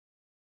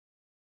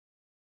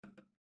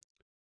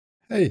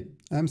Hey,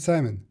 I'm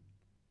Simon.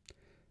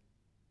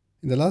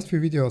 In the last few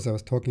videos I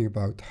was talking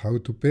about how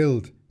to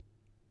build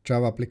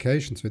Java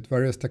applications with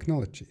various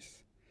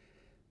technologies.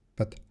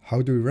 But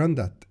how do we run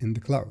that in the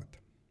cloud?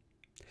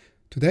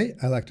 Today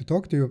I'd like to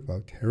talk to you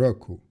about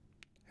Heroku.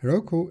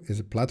 Heroku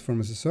is a platform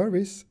as a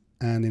service,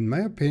 and in my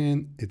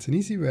opinion it's an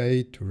easy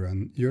way to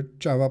run your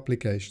Java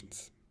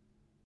applications.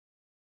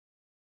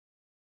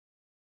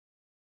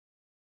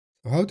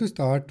 So how to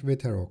start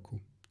with Heroku?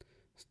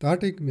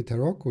 Starting with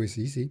Heroku is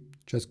easy.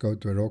 Just go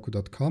to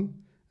heroku.com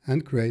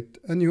and create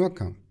a new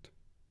account.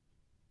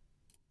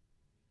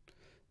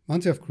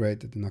 Once you have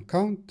created an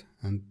account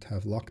and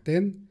have logged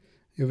in,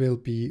 you will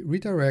be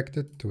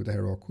redirected to the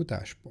Heroku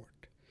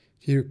dashboard.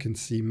 Here you can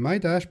see my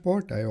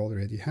dashboard. I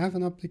already have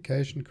an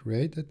application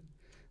created,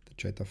 the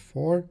Jetta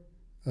 4.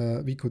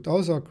 We could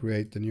also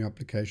create a new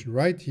application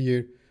right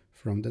here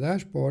from the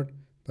dashboard,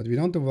 but we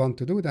don't want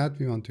to do that.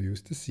 We want to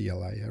use the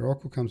CLI.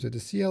 Heroku comes with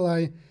a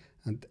CLI,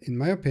 and in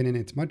my opinion,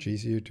 it's much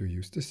easier to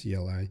use the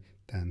CLI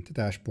than the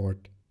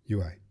dashboard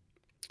UI.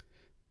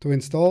 To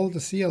install the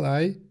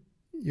CLI,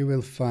 you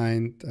will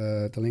find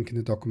the link in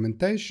the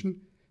documentation.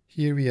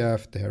 Here we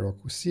have the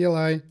Heroku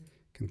CLI. You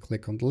can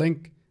click on the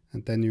link,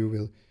 and then you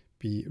will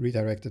be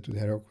redirected to the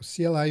Heroku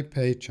CLI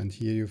page, and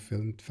here you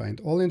will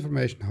find all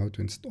information how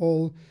to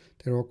install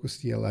the Heroku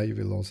CLI. You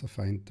will also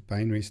find the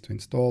binaries to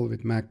install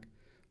with Mac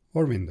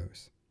or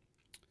Windows.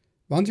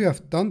 Once you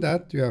have done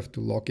that, you have to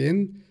log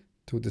in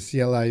to the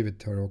CLI with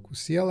Heroku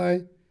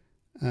CLI,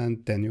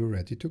 and then you're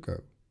ready to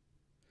go.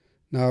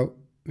 Now,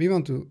 we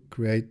want to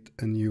create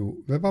a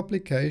new web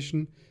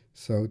application.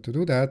 So to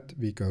do that,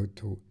 we go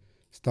to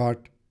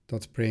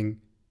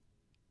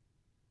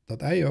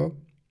start.spring.io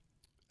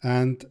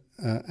and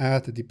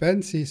add a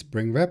dependency,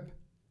 Spring Web.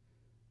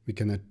 We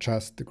can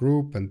adjust the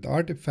group and the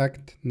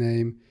artifact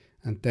name,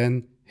 and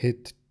then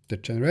hit the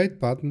generate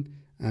button,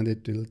 and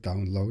it will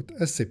download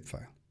a zip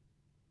file.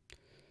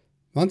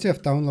 Once you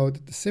have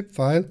downloaded the zip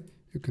file,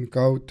 you can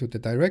go to the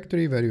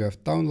directory where you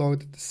have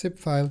downloaded the zip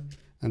file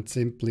and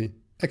simply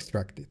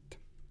extract it.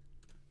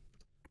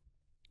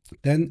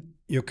 Then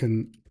you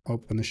can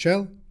open a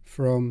shell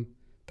from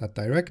that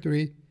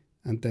directory,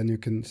 and then you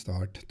can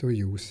start to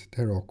use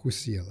the Heroku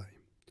CLI.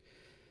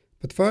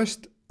 But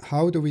first,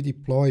 how do we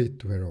deploy it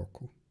to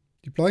Heroku?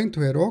 Deploying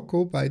to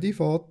Heroku by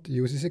default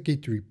uses a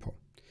Git repo.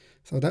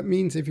 So that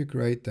means if you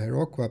create the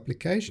Heroku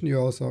application, you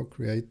also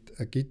create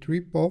a Git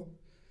repo,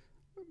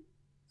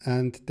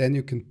 and then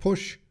you can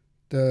push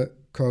the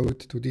code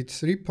to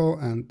this repo,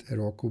 and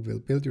Heroku will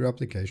build your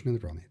application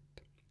and run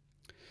it.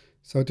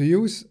 So to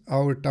use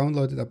our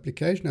downloaded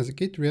application as a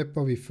Git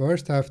repo, we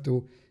first have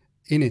to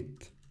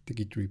init the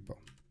Git repo.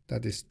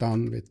 That is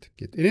done with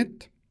git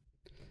init,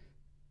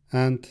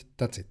 and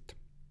that's it.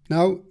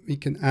 Now we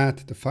can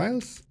add the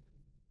files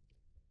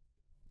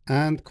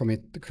and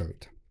commit the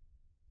code.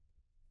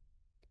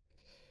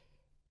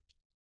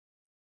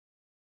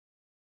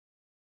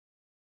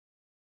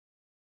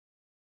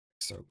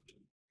 So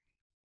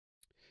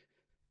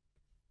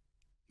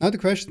now the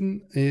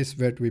question is,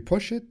 where do we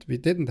push it? We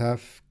didn't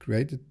have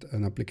created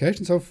an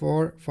application so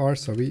far,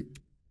 so we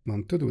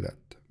want to do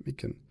that. We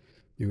can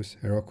use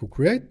Heroku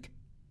create,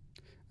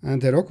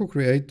 and Heroku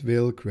create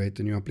will create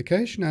a new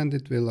application, and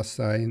it will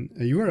assign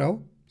a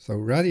URL. So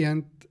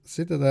Radiant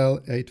Citadel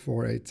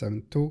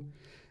 84872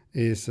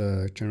 is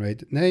a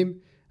generated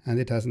name, and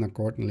it has an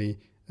accordingly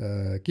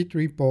Git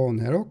repo on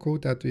Heroku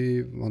that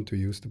we want to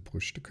use to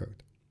push the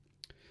code.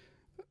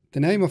 The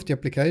name of the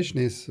application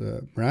is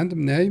a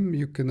random name.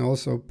 You can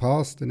also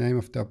pass the name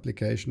of the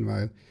application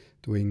while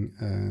doing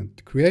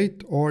the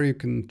create, or you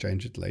can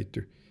change it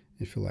later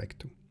if you like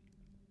to.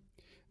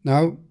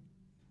 Now,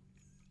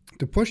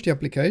 to push the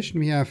application,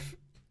 we have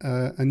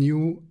a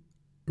new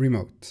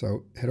remote.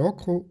 So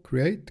Heroku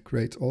create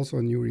creates also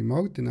a new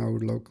remote in our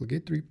local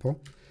Git repo,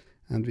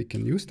 and we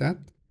can use that.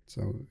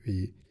 So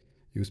we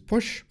use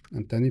push,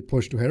 and then we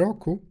push to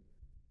Heroku.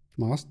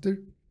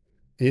 Master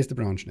is the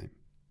branch name.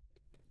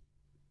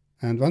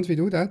 And once we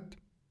do that,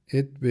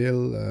 it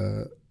will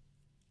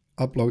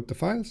upload the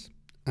files,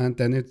 and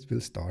then it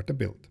will start a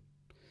build.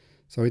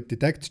 So it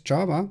detects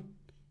Java,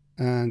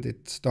 and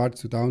it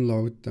starts to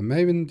download the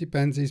Maven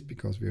dependencies,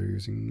 because we are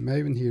using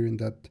Maven here in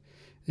that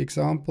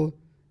example,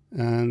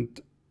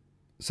 and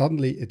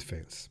suddenly it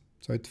fails.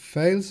 So it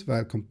fails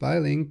while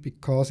compiling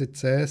because it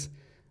says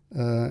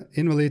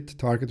invalid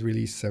target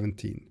release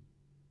 17.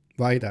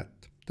 Why that?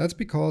 That's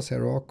because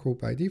Heroku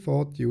by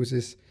default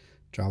uses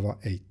Java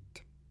 8.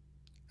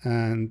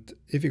 And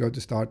if you go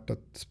to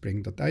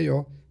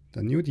start.spring.io,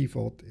 the new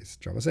default is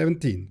Java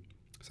 17.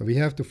 So we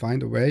have to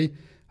find a way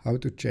how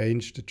to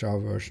change the Java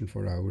version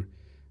for our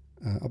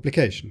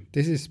application.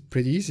 This is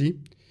pretty easy.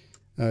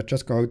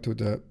 Just go to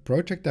the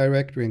project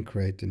directory and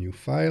create a new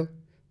file.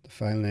 The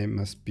file name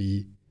must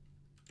be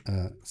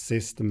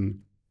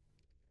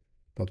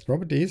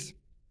system.properties.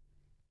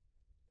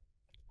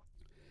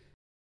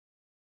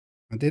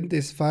 And in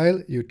this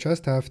file, you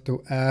just have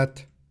to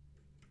add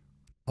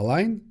a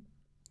line,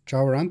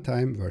 Java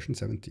runtime version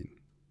 17.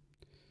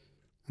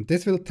 And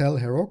this will tell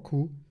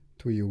Heroku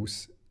to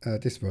use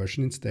this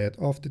version instead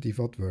of the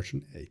default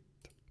version 8.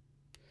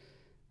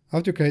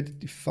 After you create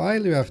the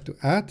file, you have to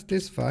add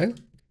this file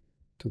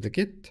to the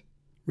Git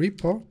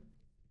repo.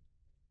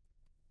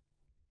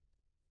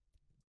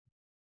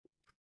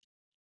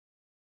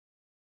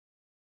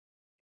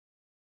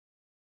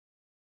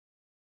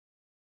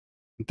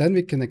 And then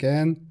we can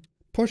again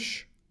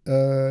push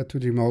to the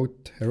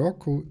remote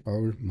Heroku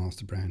our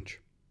master branch,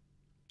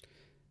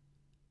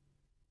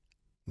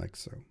 like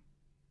so.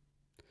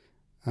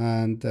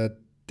 And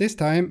this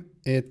time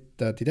it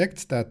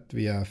detects that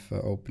we have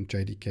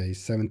OpenJDK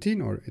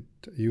 17, or it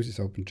uses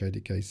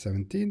OpenJDK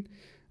 17,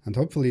 and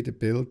hopefully the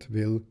build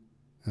will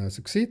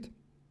succeed.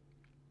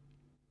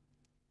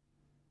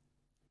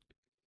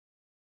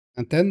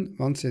 And then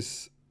once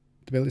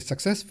the build is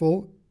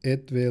successful,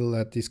 it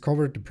will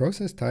discover the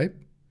process type.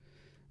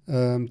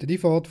 The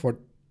default for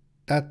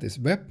that is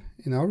web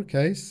in our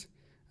case,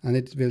 and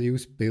it will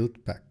use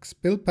build packs.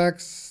 Build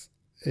packs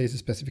is a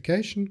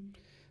specification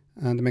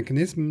and a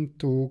mechanism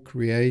to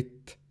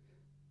create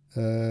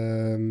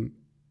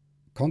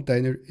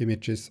container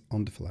images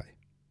on the fly.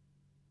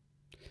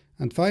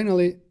 And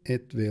finally,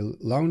 it will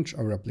launch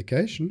our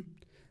application,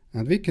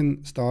 and we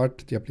can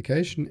start the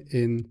application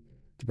in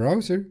the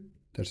browser.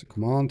 There's a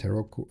command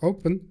Heroku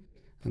open,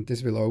 and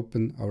this will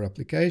open our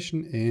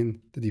application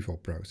in the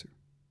default browser.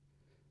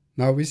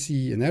 Now we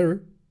see an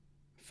error,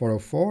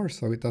 404,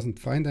 so it doesn't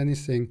find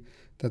anything.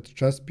 That's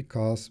just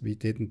because we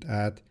didn't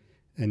add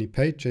any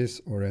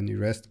pages or any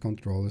REST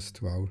controllers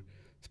to our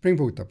Spring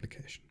Boot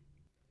application.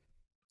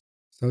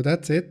 So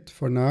that's it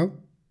for now.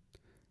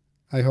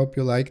 I hope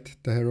you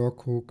liked the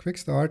Heroku Quick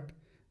Start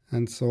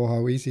and saw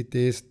how easy it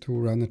is to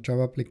run a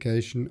Java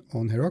application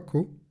on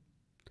Heroku.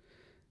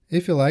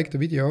 If you liked the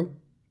video,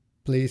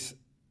 please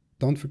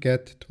don't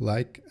forget to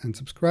like and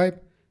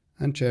subscribe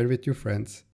and share with your friends.